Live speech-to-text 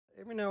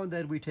Every now and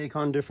then we take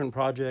on different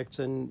projects,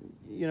 and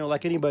you know,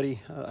 like anybody,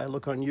 I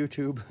look on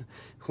YouTube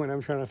when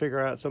I'm trying to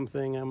figure out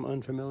something I'm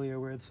unfamiliar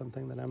with,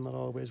 something that I'm not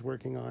always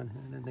working on.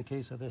 And in the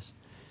case of this,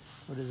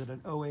 what is it,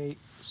 an 08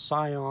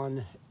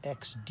 Scion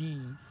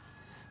XD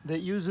that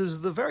uses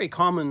the very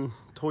common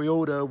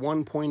Toyota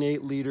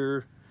 1.8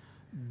 liter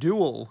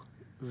Dual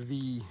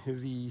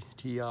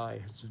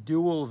VVTI. It's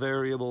dual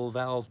variable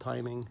valve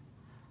timing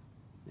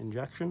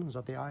injection. Is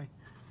that the I?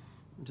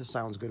 It just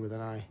sounds good with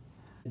an I.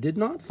 Did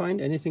not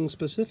find anything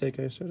specific,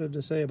 I started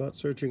to say, about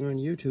searching on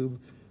YouTube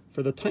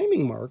for the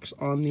timing marks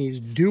on these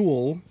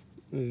dual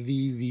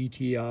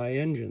VVTI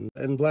engines.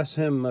 And bless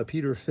him,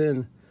 Peter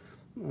Finn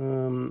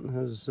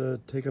has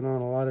taken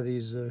on a lot of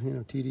these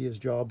tedious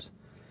jobs,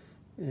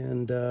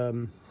 and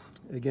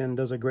again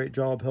does a great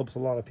job, helps a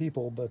lot of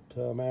people. But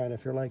man,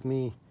 if you're like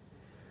me,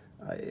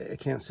 I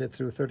can't sit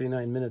through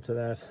 39 minutes of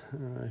that.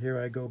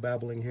 Here I go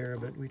babbling here,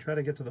 but we try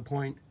to get to the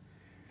point,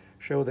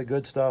 show the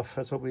good stuff.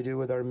 That's what we do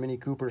with our Mini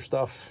Cooper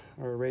stuff,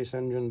 our race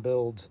engine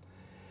builds.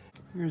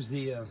 Here's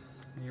the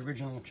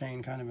original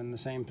chain, kind of in the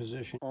same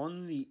position.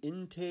 On the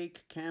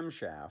intake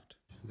camshaft,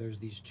 there's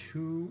these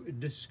two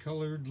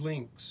discolored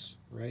links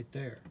right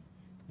there,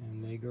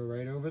 and they go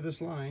right over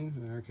this line.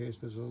 In our case,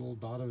 there's a little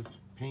dot of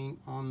paint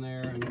on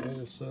there, and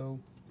also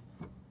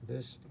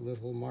this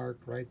little mark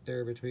right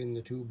there between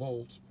the two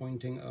bolts,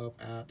 pointing up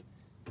at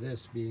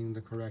this being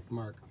the correct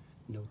mark.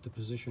 Note the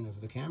position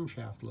of the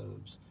camshaft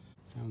lobes.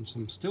 Found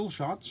some still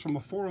shots from a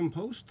forum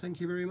post, thank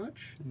you very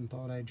much, and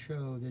thought I'd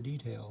show the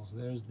details.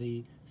 There's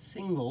the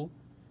single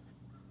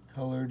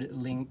colored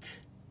link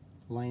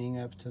lining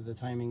up to the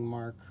timing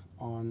mark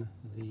on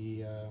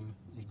the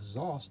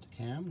exhaust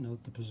cam.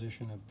 Note the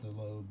position of the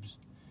lobes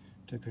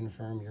to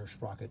confirm your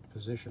sprocket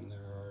position. There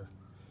are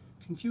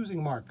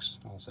confusing marks,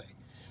 I'll say,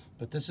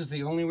 but this is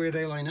the only way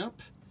they line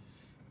up.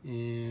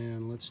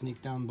 And let's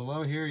sneak down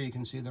below here. You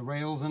can see the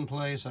rails in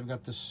place. I've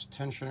got this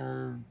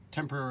tensioner,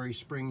 temporary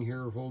spring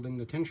here holding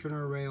the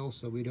tensioner rail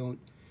so we don't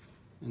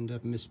end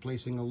up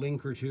misplacing a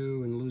link or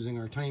two and losing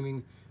our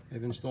timing.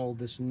 I've installed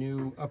this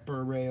new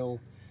upper rail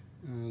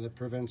that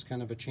prevents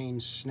kind of a chain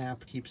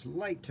snap, keeps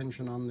light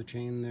tension on the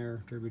chain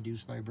there to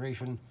reduce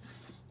vibration.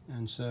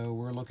 And so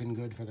we're looking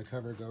good for the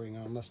cover going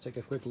on. Let's take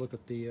a quick look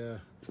at the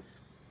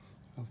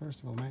well, first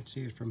of all, I might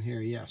see it from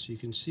here. Yes, you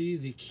can see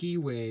the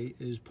keyway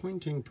is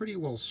pointing pretty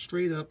well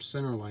straight up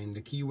center line.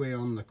 The keyway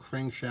on the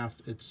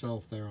crankshaft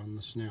itself there on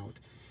the snout.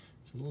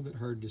 It's a little bit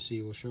hard to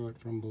see. We'll show it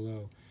from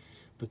below.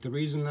 But the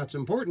reason that's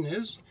important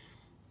is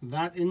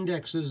that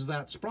indexes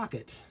that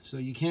sprocket. So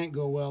you can't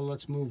go, well,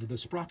 let's move the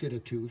sprocket a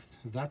tooth.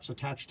 That's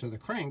attached to the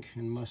crank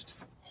and must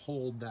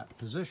hold that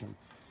position.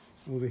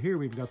 Over here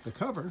we've got the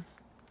cover.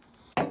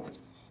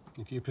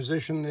 If you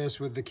position this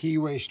with the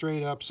keyway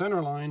straight up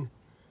center line,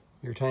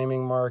 your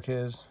timing mark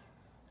is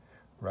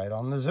right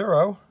on the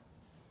 0,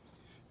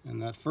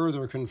 and that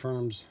further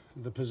confirms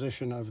the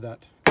position of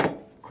that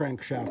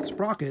crankshaft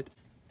sprocket.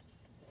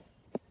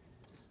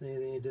 See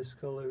the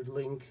discolored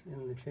link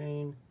in the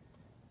chain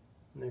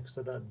next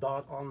to that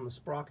dot on the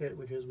sprocket,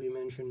 which, as we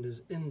mentioned,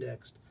 is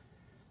indexed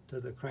to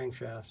the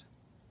crankshaft.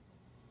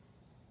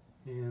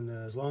 And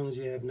as long as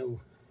you have no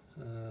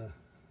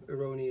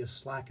erroneous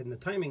slack in the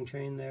timing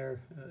chain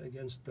there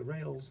against the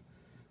rails,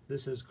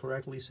 this is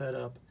correctly set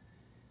up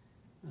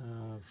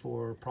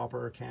for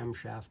proper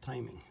camshaft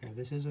timing. Now,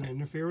 this is an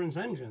interference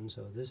engine,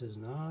 so this is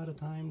not a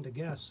time to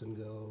guess and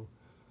go,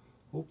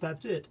 hope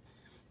that's it.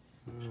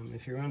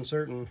 If you're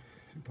uncertain,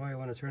 you probably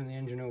want to turn the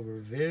engine over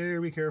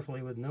very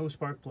carefully with no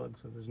spark plug,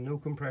 so there's no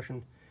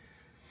compression.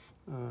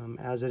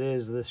 As it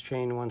is, this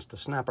chain wants to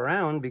snap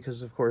around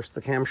because, of course,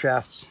 the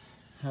camshafts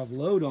have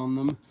load on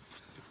them.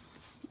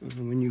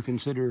 When you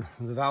consider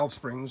the valve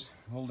springs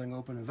holding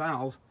open a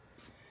valve,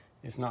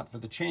 if not for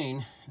the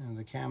chain,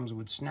 the cams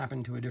would snap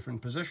into a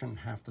different position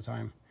half the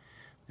time.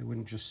 They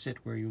wouldn't just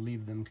sit where you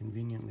leave them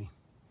conveniently.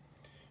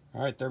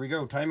 All right, there we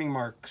go, timing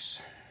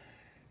marks.